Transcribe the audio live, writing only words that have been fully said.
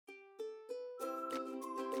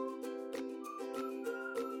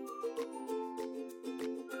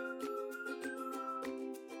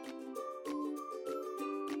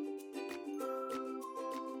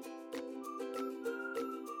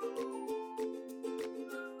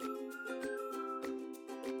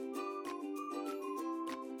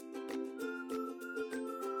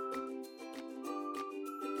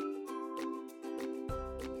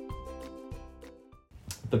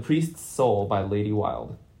The Priest's Soul by Lady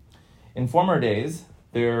Wilde. In former days,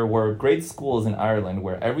 there were great schools in Ireland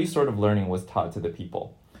where every sort of learning was taught to the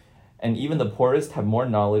people. And even the poorest had more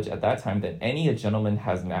knowledge at that time than any a gentleman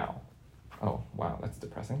has now. Oh, wow, that's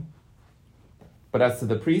depressing. But as to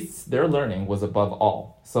the priests, their learning was above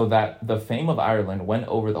all, so that the fame of Ireland went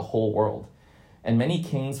over the whole world. And many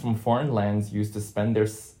kings from foreign lands used to send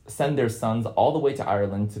their sons all the way to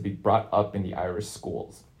Ireland to be brought up in the Irish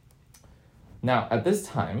schools. Now, at this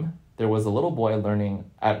time, there was a little boy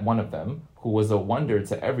learning at one of them who was a wonder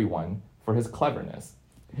to everyone for his cleverness.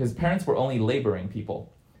 His parents were only laboring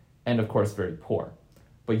people, and of course very poor.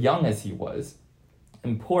 But young as he was,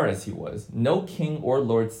 and poor as he was, no king or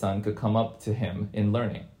lord's son could come up to him in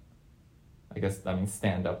learning. I guess that means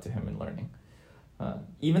stand up to him in learning.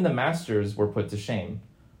 Even the masters were put to shame,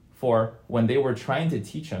 for when they were trying to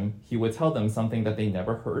teach him, he would tell them something that they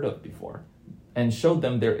never heard of before, and showed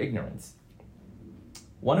them their ignorance.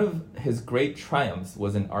 One of his great triumphs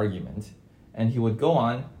was an argument, and he would go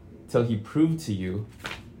on till he proved to you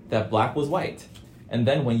that black was white. And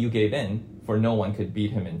then when you gave in, for no one could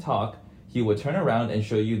beat him in talk, he would turn around and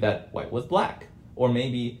show you that white was black, or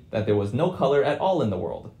maybe that there was no color at all in the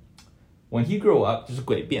world. When he grew up, 就是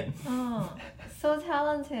诡辩. Oh, so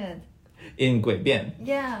talented. In 诡辩.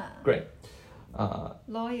 Yeah. Great.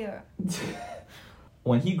 Lawyer.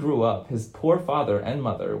 When he grew up, his poor father and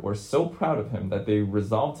mother were so proud of him that they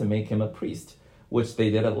resolved to make him a priest, which they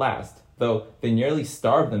did at last, though they nearly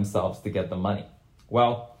starved themselves to get the money.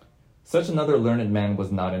 Well, such another learned man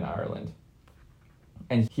was not in Ireland,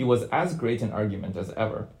 and he was as great an argument as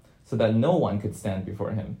ever, so that no one could stand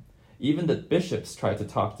before him. Even the bishops tried to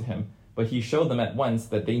talk to him, but he showed them at once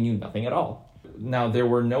that they knew nothing at all. Now, there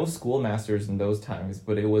were no schoolmasters in those times,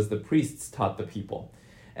 but it was the priests taught the people.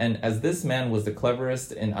 And as this man was the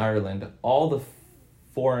cleverest in Ireland, all the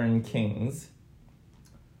foreign kings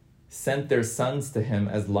sent their sons to him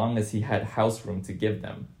as long as he had house room to give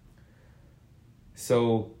them.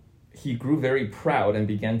 So he grew very proud and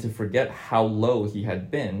began to forget how low he had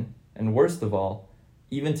been, and worst of all,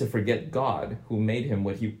 even to forget God, who made him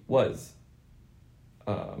what he was.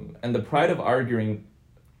 And the pride of arguing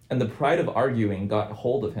got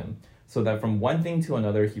hold of him, so that from one thing to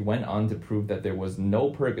another he went on to prove that there was no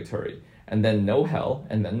purgatory, and then no hell,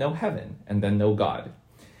 and then no heaven, and then no God.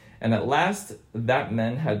 And at last that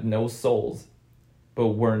men had no souls, but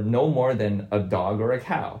were no more than a dog or a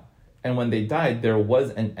cow. And when they died, there was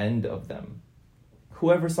an end of them.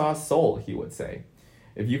 Whoever saw a soul, he would say,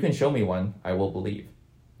 if you can show me one, I will believe.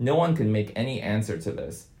 No one could make any answer to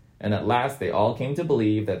this. And at last they all came to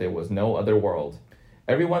believe that there was no other world.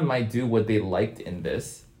 Everyone might do what they liked in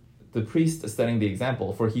this, the priest setting the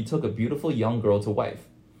example, for he took a beautiful young girl to wife.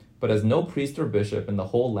 But as no priest or bishop in the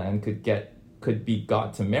whole land could be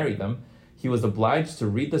got to marry them, he was obliged to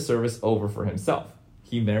read the service over for himself.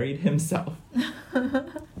 He married himself.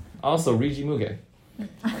 Also, Rigi Muge.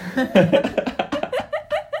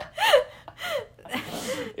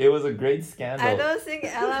 It was a great scandal. I don't think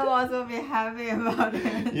Ellen wants to be happy about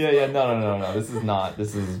it. Yeah, no. This is not.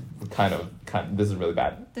 This is kind of. This is really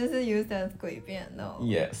bad. This is used as 诡辩, no.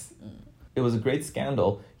 Yes. It was a great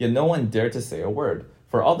scandal, yet no one dared to say a word,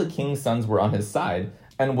 for all the king's sons were on his side,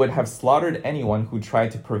 and would have slaughtered anyone who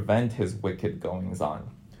tried to prevent his wicked goings-on.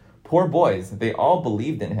 Poor boys, they all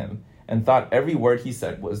believed in him, and thought every word he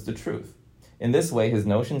said was the truth. In this way, his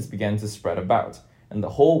notions began to spread about, and the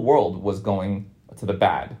whole world was going to the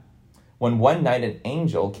bad. When one night an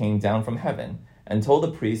angel came down from heaven, and told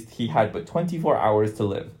the priest he had but 24 hours to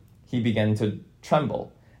live, he began to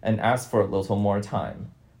tremble, and asked for a little more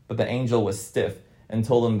time. But the angel was stiff, and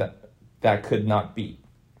told him that could not be.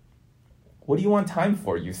 What do you want time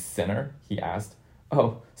for, you sinner? He asked.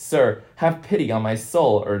 Oh, sir, have pity on my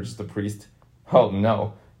soul, urged the priest. Oh,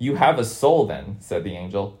 no, you have a soul then, said the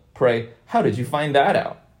angel. Pray, how did you find that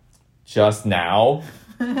out? Just now.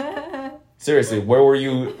 Seriously, where were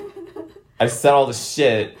you? I said all this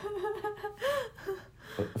shit.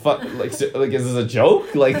 Fuck, like, is this a joke?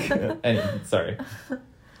 Sorry.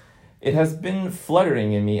 It has been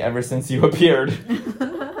fluttering in me ever since you appeared,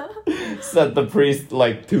 said the priest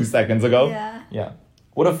 2 seconds ago. Yeah.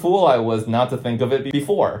 What a fool I was not to think of it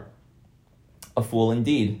before. A fool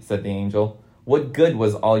indeed, said the angel. What good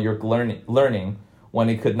was all your learning when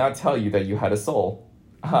it could not tell you that you had a soul?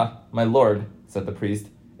 Ah, my lord, said the priest,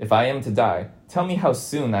 if I am to die, tell me how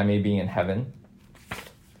soon I may be in heaven.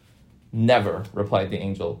 Never, replied the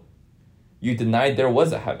angel. You denied there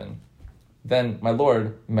was a heaven. Then, my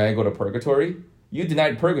lord, may I go to purgatory? You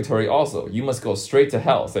denied purgatory also. You must go straight to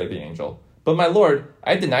hell, said the angel. But my lord,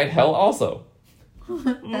 I denied hell also.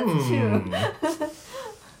 That's true.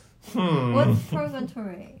 What's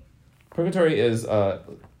purgatory? Purgatory is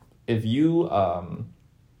if you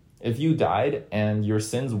died and your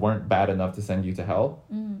sins weren't bad enough to send you to hell,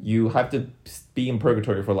 you have to be in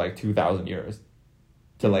purgatory for like 2,000 years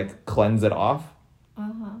to like cleanse it off.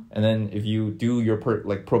 And then if you do your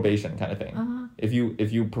probation kind of thing, if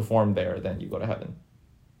you perform there, then you go to heaven.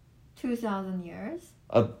 2,000 years?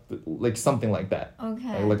 Like something like that.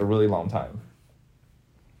 Okay. Like a really long time.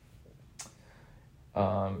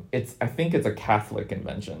 I think it's a Catholic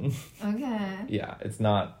invention. Okay. Yeah, it's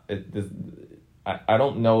not. I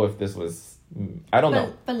don't know if this was. I don't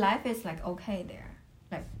know. But life is like okay there,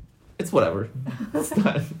 like. It's whatever. It's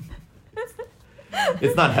not.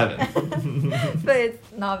 It's not heaven. But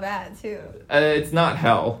it's not bad too. It's not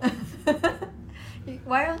hell.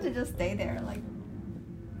 Why don't you just stay there, like?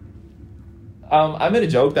 I made a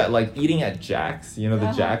joke that like eating at Jack's, you know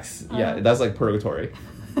the Jack's, yeah, that's like purgatory.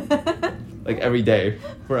 Like every day,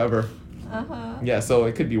 forever. Yeah, so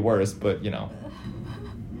it could be worse, but you know.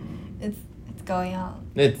 It's going on.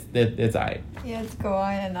 It's aight. Yeah, it's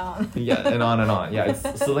going and on. Yeah, and on and on. Yeah,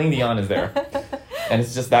 Celine Dion is there, and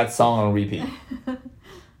it's just that song on repeat.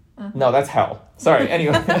 No, that's hell. Sorry.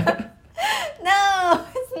 Anyway. No,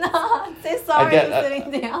 it's not. Say sorry to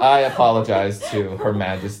Celine Dion. I apologize to Her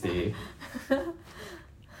Majesty.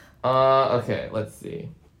 Okay, let's see.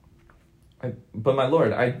 But my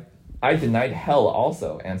lord, I denied hell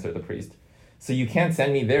also, answered the priest. So you can't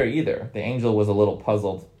send me there either. The angel was a little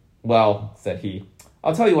puzzled. Well, said he,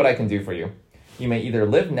 I'll tell you what I can do for you. You may either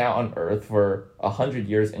live now on earth for 100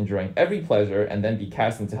 years enjoying every pleasure and then be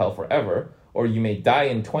cast into hell forever, or you may die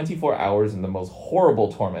in 24 hours in the most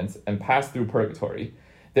horrible torments and pass through purgatory,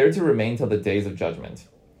 there to remain till the days of judgment.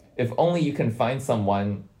 If only you can find some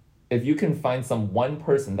one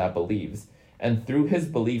person that believes, and through his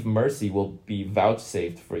belief mercy will be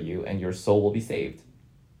vouchsafed for you and your soul will be saved.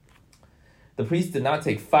 The priest did not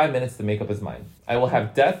take 5 minutes to make up his mind. I will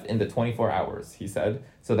have death in the 24 hours, he said,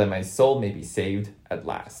 so that my soul may be saved at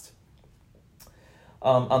last.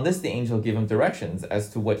 On this, the angel gave him directions as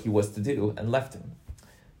to what he was to do and left him.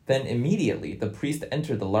 Then immediately the priest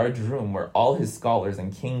entered the large room where all his scholars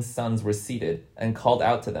and king's sons were seated and called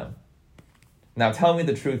out to them. Now tell me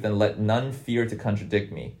the truth and let none fear to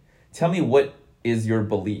contradict me. Tell me, what is your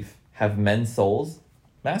belief? Have men souls?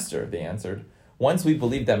 Master, they answered, once we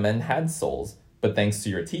believed that men had souls, but thanks to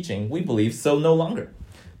your teaching, we believe so no longer.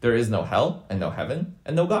 There is no hell, and no heaven,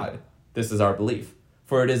 and no God. This is our belief,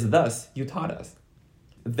 for it is thus you taught us.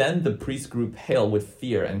 Then the priest grew pale with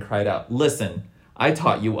fear and cried out, listen, I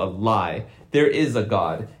taught you a lie. There is a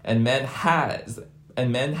God, and man has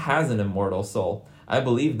an immortal soul. I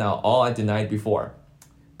believe now all I denied before.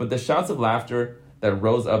 But the shouts of laughter that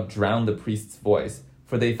rose up drowned the priest's voice,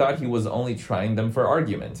 for they thought he was only trying them for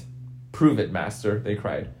argument. Prove it, master, they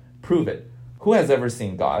cried. Prove it. Who has ever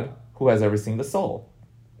seen God? Who has ever seen the soul?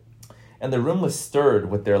 And the room was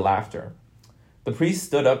stirred with their laughter. The priest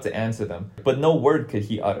stood up to answer them, but no word could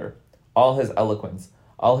he utter. All his eloquence,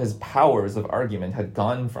 all his powers of argument had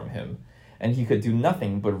gone from him, and he could do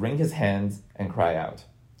nothing but wring his hands and cry out,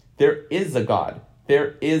 there is a God!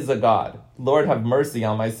 There is a God! Lord, have mercy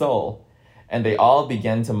on my soul! And they all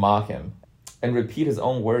began to mock him and repeat his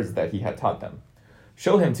own words that he had taught them.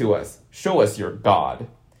 Show him to us. Show us your God.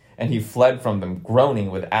 And he fled from them,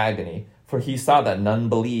 groaning with agony, for he saw that none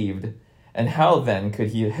believed. And how then could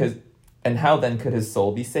his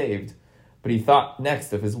soul be saved? But he thought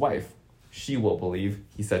next of his wife. She will believe,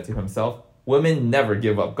 he said to himself. Women never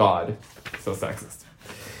give up God. So sexist.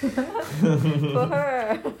 For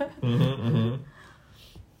her.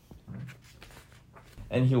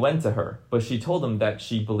 And he went to her, but she told him that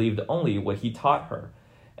she believed only what he taught her,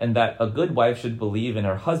 and that a good wife should believe in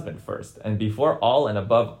her husband first, and before all and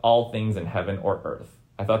above all things in heaven or earth.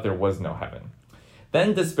 I thought there was no heaven.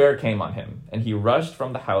 Then despair came on him, and he rushed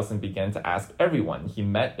from the house and began to ask everyone he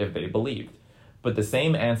met if they believed. But the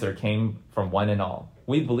same answer came from one and all.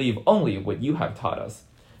 We believe only what you have taught us.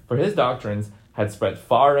 For his doctrines had spread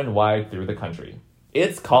far and wide through the country.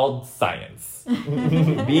 It's called science.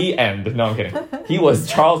 The end. No, I'm kidding. He was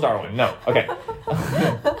Charles Darwin. No, okay.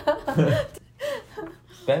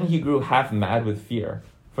 Then he grew half mad with fear,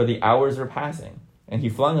 for the hours were passing, and he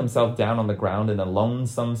flung himself down on the ground in a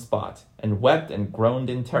lonesome spot, and wept and groaned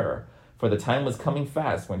in terror, for the time was coming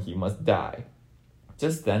fast when he must die.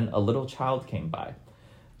 Just then a little child came by.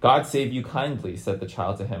 God save you kindly, said the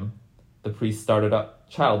child to him. The priest started up.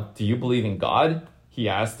 Child, do you believe in God? He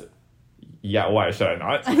asked. Yeah, why should I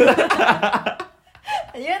not?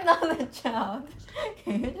 You're not a child.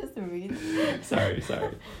 Can you just read? Sorry.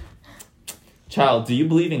 Child, do you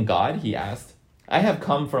believe in God? He asked. I have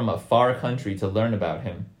come from a far country to learn about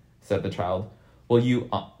him, said the child.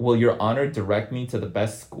 Will your honor direct me to the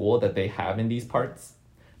best school that they have in these parts?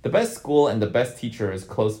 The best school and the best teacher is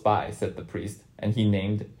close by, said the priest, and he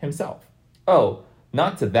named himself. Oh,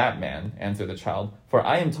 not to that man, answered the child, for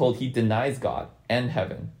I am told he denies God and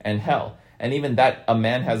heaven and hell, and even that a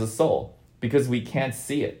man has a soul, because we can't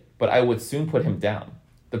see it, but I would soon put him down.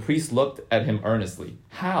 The priest looked at him earnestly.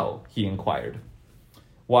 How? He inquired.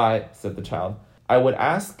 Why, said the child, I would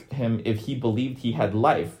ask him if he believed he had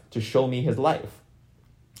life to show me his life.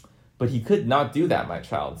 But he could not do that, my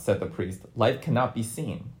child, said the priest. Life cannot be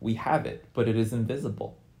seen. We have it, but it is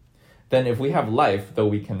invisible. Then if we have life, though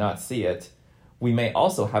we cannot see it, we may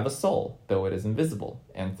also have a soul, though it is invisible,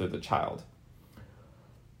 answered the child.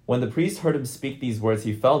 When the priest heard him speak these words,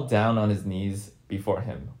 he fell down on his knees before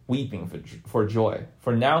him, weeping for joy,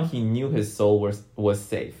 for now he knew his soul was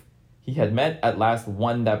safe. He had met at last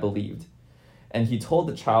one that believed. And he told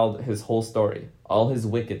the child his whole story, all his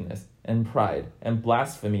wickedness and pride and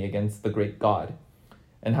blasphemy against the great God,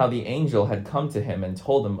 and how the angel had come to him and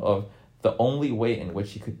told him of the only way in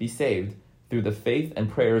which he could be saved, through the faith and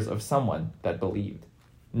prayers of someone that believed.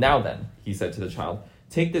 Now then, he said to the child,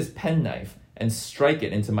 take this penknife and strike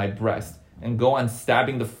it into my breast, and go on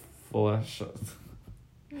stabbing the flesh.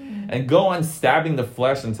 And go on stabbing the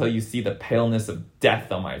flesh until you see the paleness of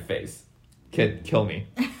death on my face. Kid, kill me.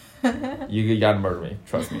 You gotta murder me.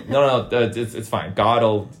 Trust me. No, it's fine. God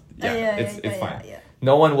will. It's fine. Yeah.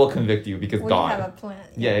 No one will convict you because God. We have a plan.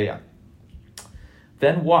 Yeah.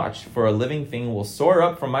 Then watch, for a living thing will soar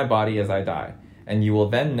up from my body as I die, and you will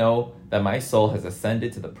then know that my soul has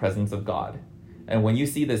ascended to the presence of God. And when you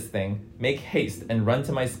see this thing, make haste and run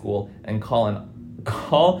to my school and call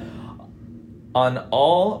on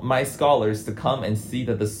all my scholars to come and see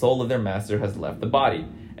that the soul of their master has left the body,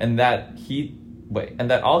 and that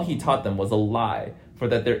all he taught them was a lie, for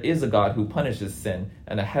that there is a God who punishes sin,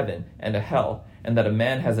 and a heaven and a hell, and that a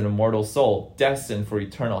man has an immortal soul destined for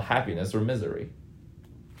eternal happiness or misery.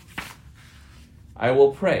 I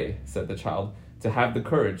will pray, said the child, to have the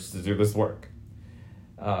courage to do this work.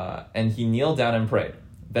 And he kneeled down and prayed.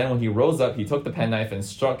 Then when he rose up, he took the penknife and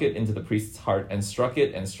struck it into the priest's heart, and struck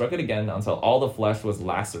it again until all the flesh was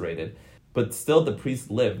lacerated. But still the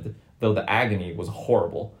priest lived, though the agony was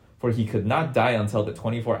horrible, for he could not die until the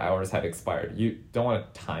 24 hours had expired. You don't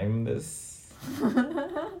want to time this?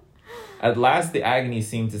 At last the agony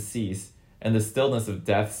seemed to cease, and the stillness of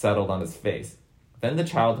death settled on his face. Then the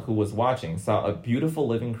child who was watching saw a beautiful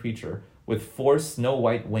living creature with 4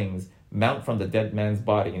 snow-white wings mount from the dead man's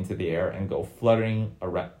body into the air and go fluttering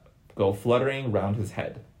round his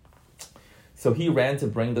head. So he ran to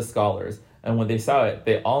bring the scholars, and when they saw it,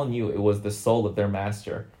 they all knew it was the soul of their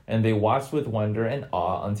master, and they watched with wonder and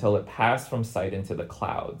awe until it passed from sight into the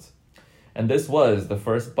clouds. And this was the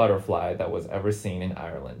first butterfly that was ever seen in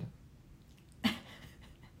Ireland.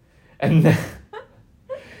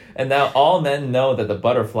 And now all men know that the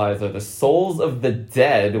butterflies are the souls of the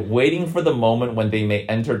dead waiting for the moment when they may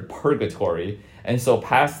enter purgatory and so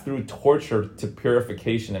pass through torture to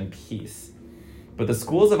purification and peace. But the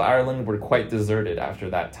schools of Ireland were quite deserted after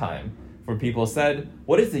that time, for people said,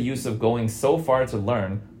 what is the use of going so far to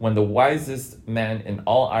learn when the wisest man in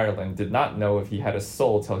all Ireland did not know if he had a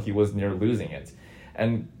soul till he was near losing it,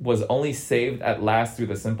 and was only saved at last through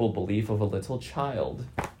the simple belief of a little child?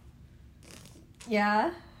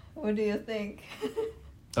 Yeah? What do you think?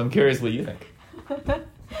 I'm curious what you think.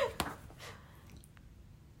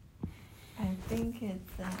 I think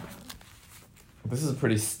it's This is a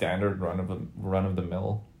pretty standard run of the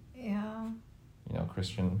mill. yeah.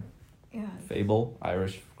 Christian Yeah. fable,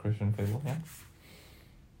 Irish Christian fable, yeah.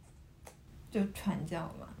 就传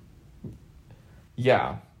教嘛.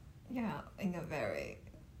 Yeah. Yeah, in a very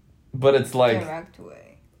But it's like direct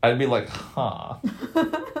way. I'd be like, huh.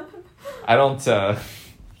 I don't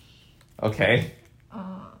okay.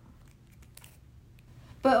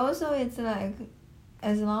 But also it's like,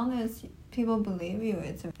 as long as people believe you,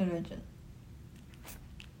 it's a religion.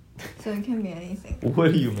 So it can be anything.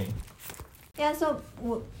 What do you mean? Yeah, so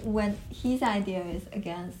when his idea is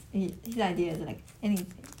like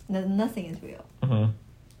anything, nothing is real. Mm-hmm.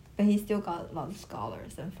 But he still got a lot of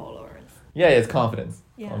scholars and followers. Yeah, it's confidence.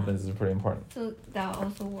 Yeah. Confidence is pretty important. So that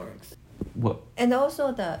also works. What? And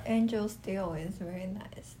also the angel still is very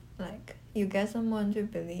nice. Like, you get someone to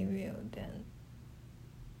believe you, then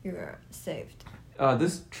you're saved.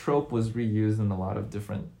 This trope was reused in a lot of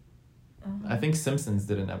different... I think Simpsons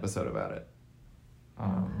did an episode about it.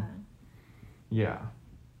 Yeah.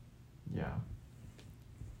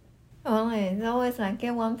 Only it's always like,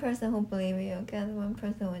 get one person who believe you, get one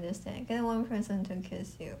person who understand, get one person to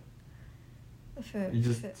kiss you. You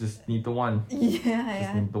just need the one.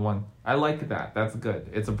 Yeah. Need the one. I like that. That's good.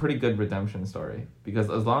 It's a pretty good redemption story because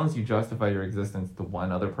as long as you justify your existence to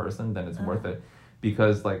one other person, then it's worth it.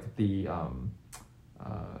 Because like the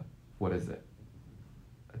what is it?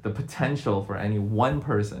 The potential for any one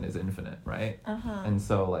person is infinite, right? And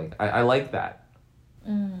so like I like that.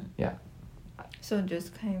 Yeah. So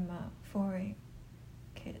just came up for a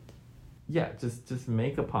kid. Yeah, just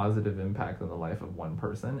make a positive impact on the life of one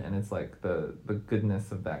person, and it's like the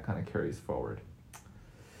goodness of that kind of carries forward.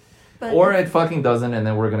 But or it fucking doesn't, and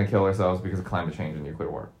then we're gonna kill ourselves because of climate change and nuclear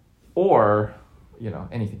war. Or,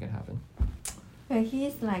 anything can happen. But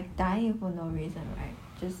he's like dying for no reason, right?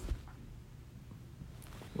 Just.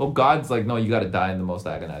 Well, God's like, no, you gotta die in the most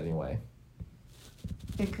agonizing way.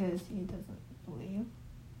 Because he doesn't believe?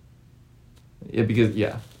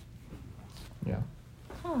 Yeah.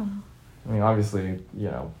 Huh. I mean, obviously,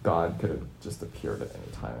 God could have just appeared at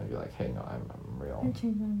any time and be like, hey, no, I'm real. I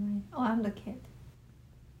changed my mind. Oh, I'm the kid.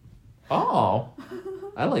 Oh,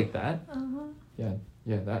 I like that. Uh-huh.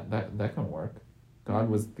 Yeah, that can work. God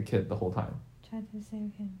was the kid the whole time. Try to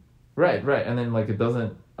save him. Right, and then like it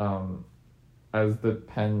doesn't, as the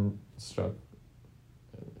pen struck,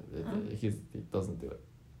 he doesn't do it,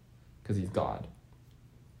 because he's God.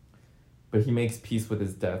 But he makes peace with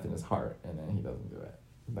his death in his heart, and then he doesn't do it.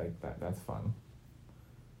 Like that's fun.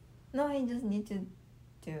 No, he just needs to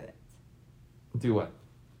do it. Do what?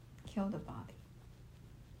 Kill the body.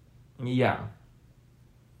 Yeah.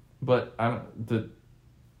 But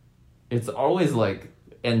it's always like,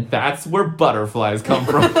 and that's where butterflies come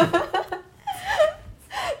from.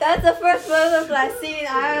 That's the first butterfly seen in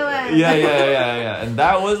Ireland. Yeah. And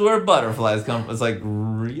that was where butterflies come from. It's like,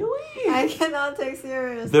 really? I cannot take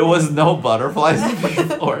seriously. There was no butterflies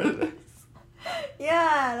before this.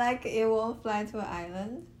 Yeah, like it won't fly to an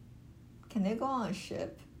island. Can they go on a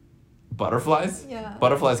ship? Butterflies? Yeah.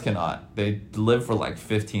 Butterflies cannot. They live for like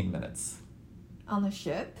 15 minutes. On a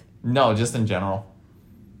ship? No, just in general.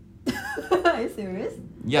 Are you serious?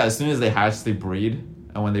 Yeah, as soon as they hatch, they breed.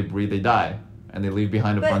 And when they breed, they die. And they leave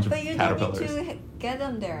behind a bunch of caterpillars. But you need to get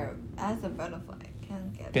them there as a butterfly.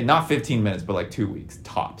 Can't get Okay, not 15 minutes, but like 2 weeks,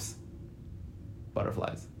 tops.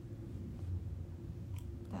 Butterflies.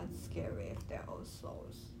 That's scary if they're all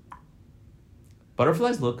souls.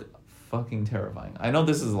 Butterflies look fucking terrifying. I know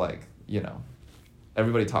this is like,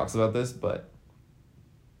 everybody talks about this, but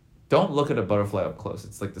don't look at a butterfly up close.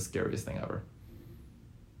 It's like the scariest thing ever.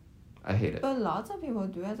 I hate it. But lots of people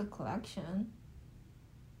do as a collection.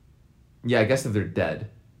 Yeah, I guess if they're dead,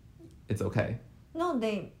 it's okay. No,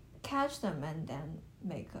 they catch them and then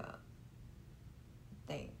make a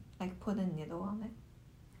thing. Like put a needle on it.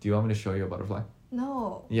 Do you want me to show you a butterfly?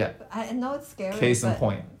 No. Yeah. I know it's scary. Case in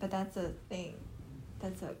point. But that's a thing.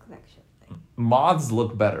 That's a collection thing. Moths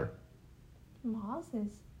look better. Moths is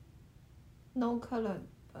no colored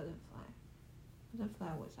butterfly.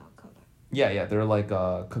 Butterfly without color. Yeah, they're like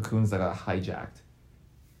cocoons that got hijacked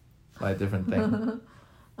by a different thing.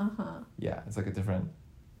 Yeah, it's like it's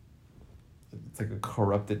like a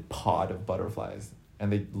corrupted pod of butterflies,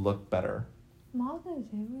 and they look better. Moth is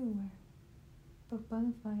everywhere, but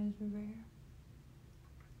butterfly is rare.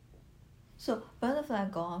 So butterfly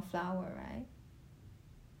go on flower, right?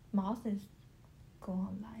 Moth is go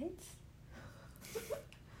on lights.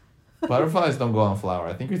 Butterflies don't go on flower.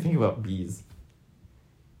 I think you're thinking about bees.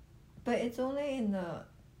 But it's only in the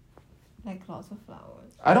like lots of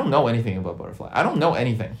flowers. I don't know anything about butterfly. I don't know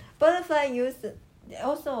anything. Butterfly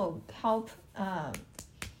also help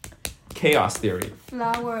Chaos theory.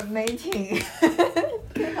 Flower mating.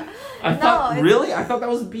 I thought that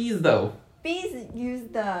was bees though. Bees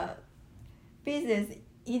is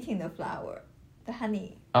eating the flower, the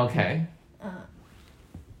honey. Okay.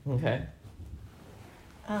 Okay.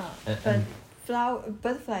 But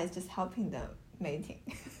butterfly is just helping them mating.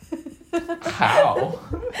 How?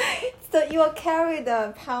 So you will carry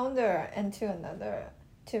the pounder to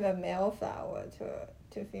a male flower,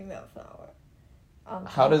 to a female flower.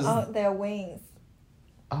 How does... on their wings.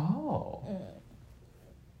 Oh.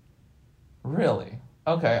 Really?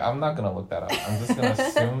 Okay, I'm not going to look that up. I'm just going to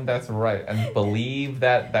assume that's right and believe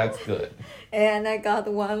that that's good. And I got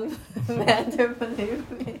one man to believe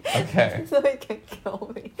me. Okay. So he can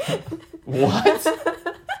kill me. What?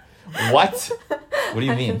 What? What do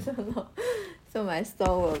you mean? I don't know. So my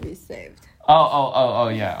soul will be saved. Oh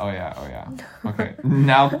yeah. Okay.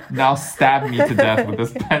 Now stab me to death with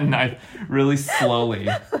this pen knife really slowly.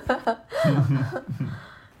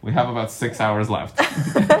 We have about 6 hours left.